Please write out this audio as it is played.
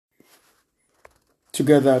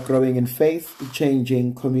Together growing in faith,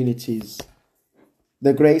 changing communities.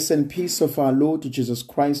 The grace and peace of our Lord Jesus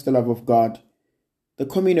Christ, the love of God, the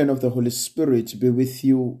communion of the Holy Spirit be with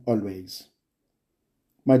you always.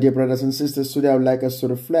 My dear brothers and sisters, today I would like us to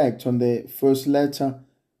reflect on the first letter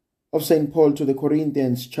of St. Paul to the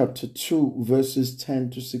Corinthians, chapter 2, verses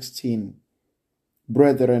 10 to 16.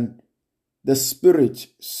 Brethren, the Spirit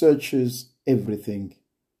searches everything,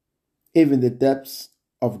 even the depths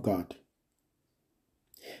of God.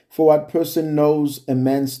 For what person knows a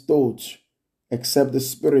man's thoughts except the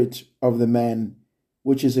spirit of the man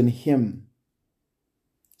which is in him?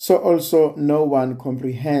 So also no one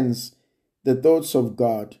comprehends the thoughts of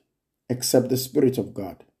God except the Spirit of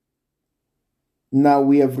God. Now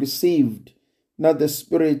we have received not the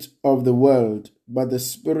spirit of the world, but the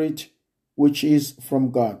Spirit which is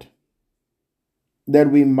from God,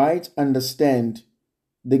 that we might understand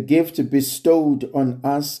the gift bestowed on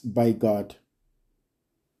us by God.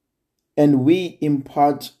 And we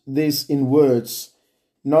impart this in words,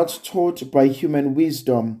 not taught by human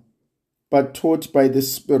wisdom, but taught by the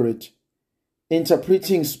Spirit,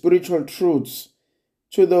 interpreting spiritual truths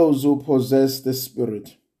to those who possess the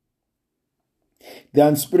Spirit. The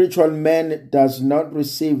unspiritual man does not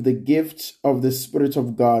receive the gifts of the Spirit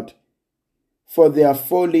of God, for they are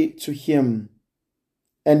folly to him,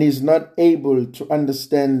 and is not able to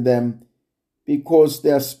understand them, because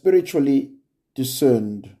they are spiritually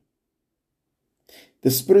discerned. The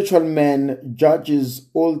spiritual man judges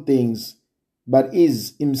all things, but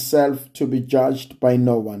is himself to be judged by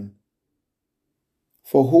no one.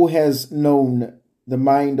 For who has known the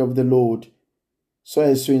mind of the Lord so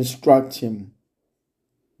as to instruct him?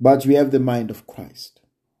 But we have the mind of Christ.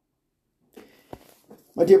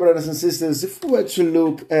 My dear brothers and sisters, if we were to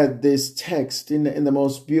look at this text in the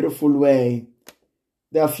most beautiful way,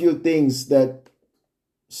 there are a few things that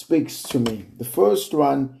speaks to me. The first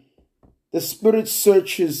one, the Spirit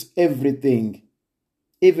searches everything,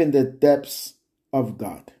 even the depths of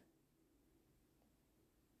God.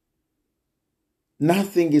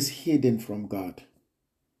 Nothing is hidden from God.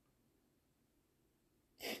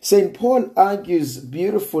 St. Paul argues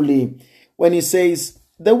beautifully when he says,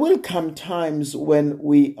 there will come times when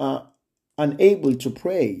we are unable to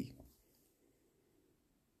pray,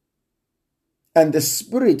 and the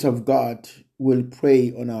Spirit of God will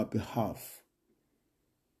pray on our behalf.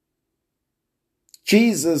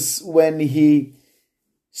 Jesus, when he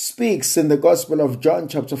speaks in the Gospel of John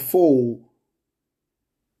chapter 4,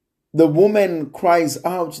 the woman cries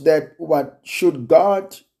out that what should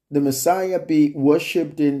God, the Messiah, be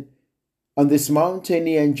worshipped on this mountain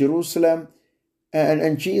here in Jerusalem?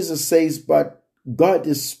 And Jesus says, but God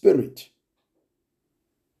is spirit.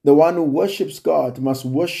 The one who worships God must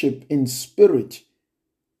worship in spirit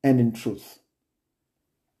and in truth.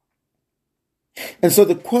 And so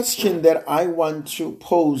the question that I want to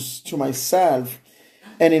pose to myself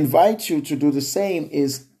and invite you to do the same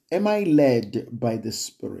is, am I led by the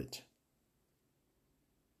Spirit?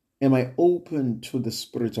 Am I open to the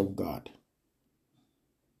Spirit of God?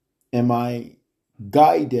 Am I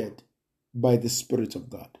guided by the Spirit of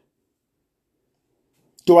God?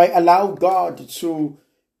 Do I allow God to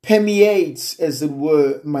permeate, as it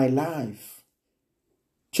were, my life,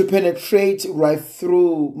 to penetrate right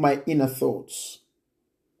through my inner thoughts,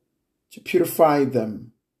 to purify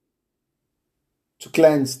them, to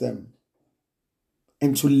cleanse them,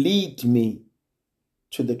 and to lead me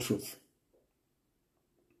to the truth,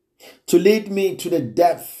 to lead me to the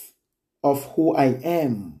depth of who I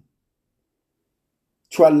am,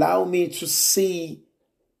 to allow me to see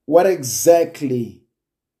what exactly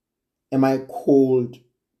am I called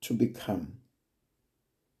to become.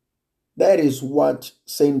 That is what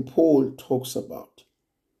St. Paul talks about.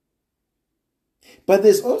 But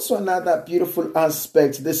there's also another beautiful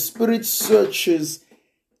aspect. The Spirit searches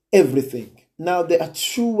everything. Now, there are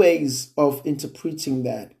two ways of interpreting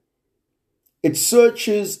that. It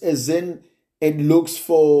searches as in it looks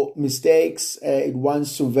for mistakes, it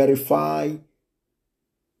wants to verify.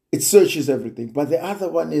 It searches everything. But the other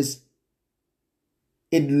one is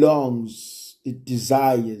it longs, it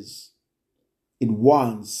desires, it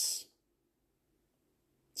wants.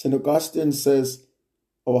 St. Augustine says,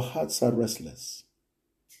 our hearts are restless,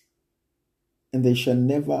 and they shall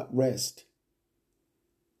never rest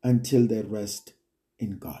until they rest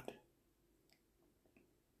in God.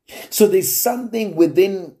 So there's something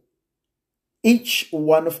within each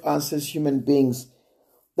one of us as human beings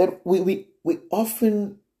that we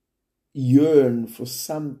often yearn for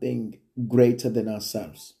something greater than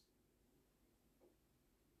ourselves.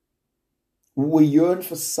 We yearn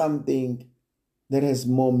for something that has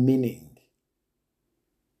more meaning.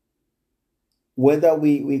 whether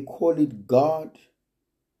we call it God,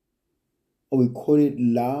 or we call it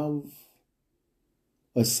love,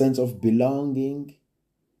 a sense of belonging,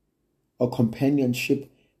 or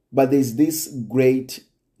companionship, but there's this great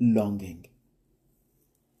longing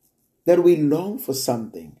that we long for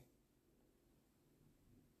something.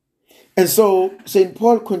 And so St.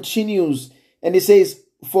 Paul continues and he says,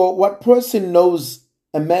 for what person knows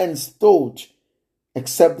a man's thought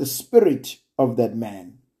except the spirit of that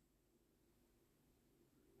man?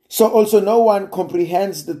 So also no one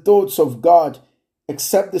comprehends the thoughts of God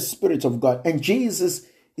except the Spirit of God. And Jesus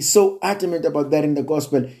is so adamant about that in the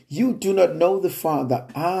gospel. You do not know the Father.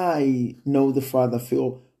 I know the Father,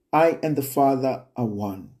 for I and the Father are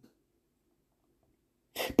one.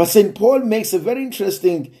 But St. Paul makes a very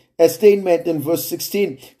interesting statement in verse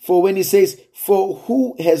 16. For when he says, for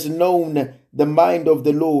who has known the mind of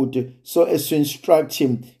the Lord so as to instruct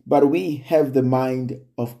him? But we have the mind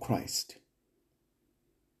of Christ.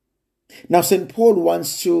 Now, St. Paul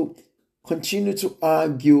wants to continue to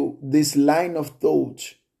argue this line of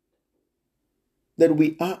thought that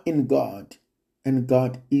we are in God and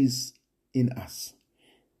God is in us.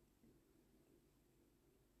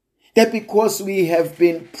 That because we have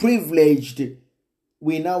been privileged,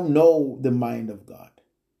 we now know the mind of God.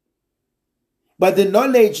 But the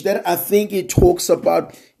knowledge that I think it talks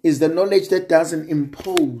about is the knowledge that doesn't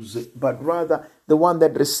impose, but rather the one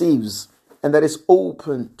that receives and that is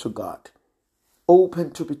open to God, open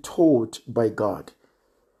to be taught by God,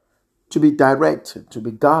 to be directed, to be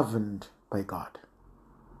governed by God.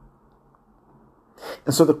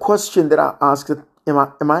 And so the question that I ask,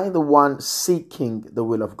 am I the one seeking the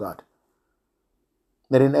will of God?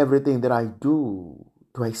 That in everything that I do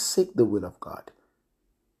I seek the will of God?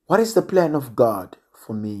 What is the plan of God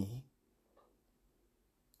for me?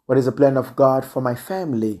 What is the plan of God for my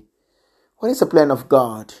family? What is the plan of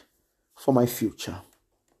God for my future?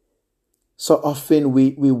 So often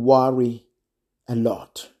we worry a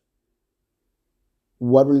lot.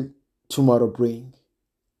 What will tomorrow bring?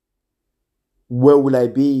 Where will I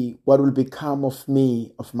be? What will become of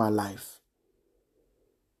me, of my life?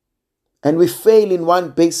 And we fail in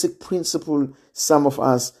one basic principle, some of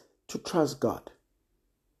us, to trust God.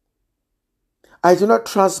 I do not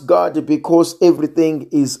trust God because everything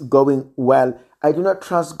is going well. I do not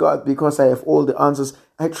trust God because I have all the answers.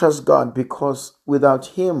 I trust God because without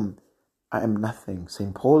Him, I am nothing.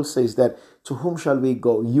 St. Paul says that, to whom shall we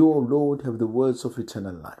go? You, O Lord, have the words of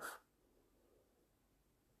eternal life.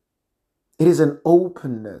 It is an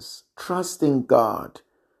openness, trusting God.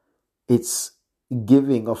 It's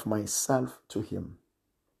giving of myself to Him.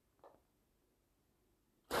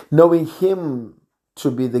 Knowing Him to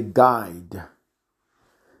be the guide.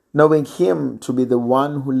 Knowing Him to be the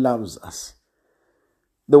one who loves us.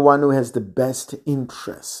 The one who has the best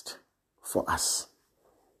interest for us.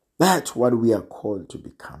 That's what we are called to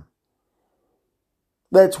become.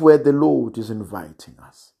 That's where the Lord is inviting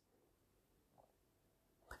us.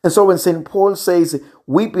 And so when St. Paul says,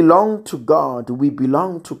 we belong to God, we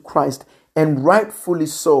belong to Christ, and rightfully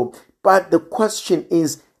so. But the question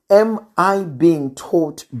is, am I being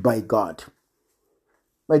taught by God?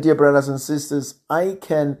 My dear brothers and sisters, I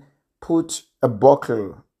can put a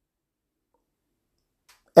bottle,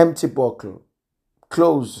 empty bottle,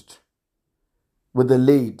 closed with the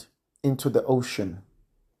lid into the ocean.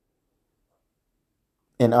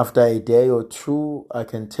 And after a day or two, I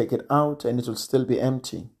can take it out and it will still be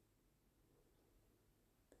empty.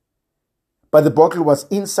 But the bottle was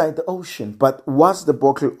inside the ocean. But was the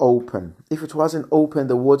bottle open? If it wasn't open,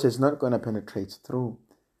 the water is not going to penetrate through.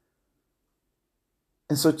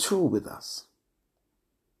 And so too with us.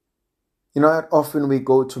 You know, often we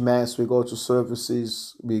go to Mass, we go to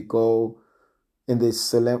services, we go in these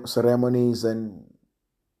ceremonies, and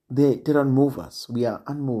they don't move us. We are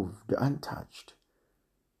unmoved, untouched.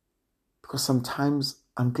 Because sometimes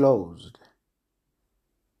I'm closed.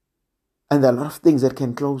 And there are a lot of things that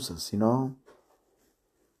can close us, you know.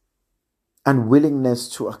 Unwillingness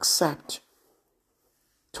to accept,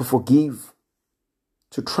 to forgive,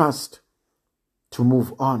 to trust, to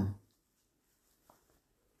move on.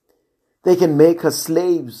 They can make us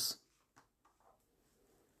slaves.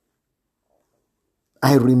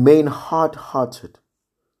 I remain hard-hearted.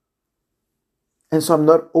 And so I'm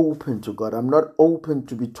not open to God. I'm not open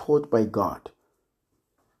to be taught by God.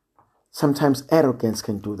 Sometimes arrogance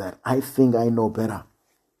can do that. I think I know better.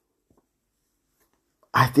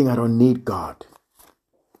 I think I don't need God.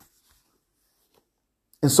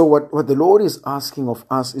 And so what the Lord is asking of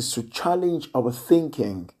us is to challenge our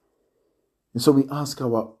thinking. And so we ask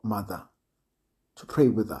our Mother to pray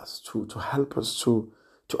with us, to help us to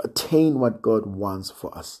attain what God wants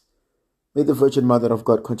for us. May the Virgin Mother of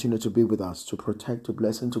God continue to be with us, to protect, to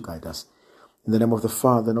bless, and to guide us. In the name of the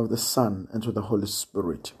Father, and of the Son, and of the Holy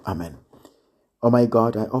Spirit. Amen. O my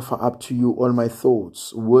God, I offer up to you all my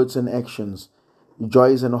thoughts, words, and actions,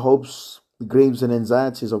 joys and hopes, griefs and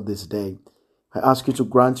anxieties of this day. I ask you to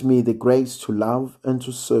grant me the grace to love and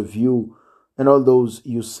to serve you and all those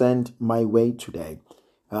you send my way today.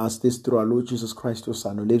 I ask this through our Lord Jesus Christ, your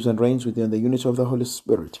Son, who lives and reigns with you in the unity of the Holy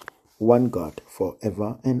Spirit, one God,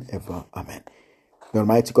 forever and ever. Amen. May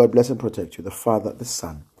Almighty God bless and protect you, the Father, the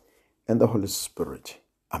Son, and the Holy Spirit.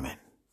 Amen.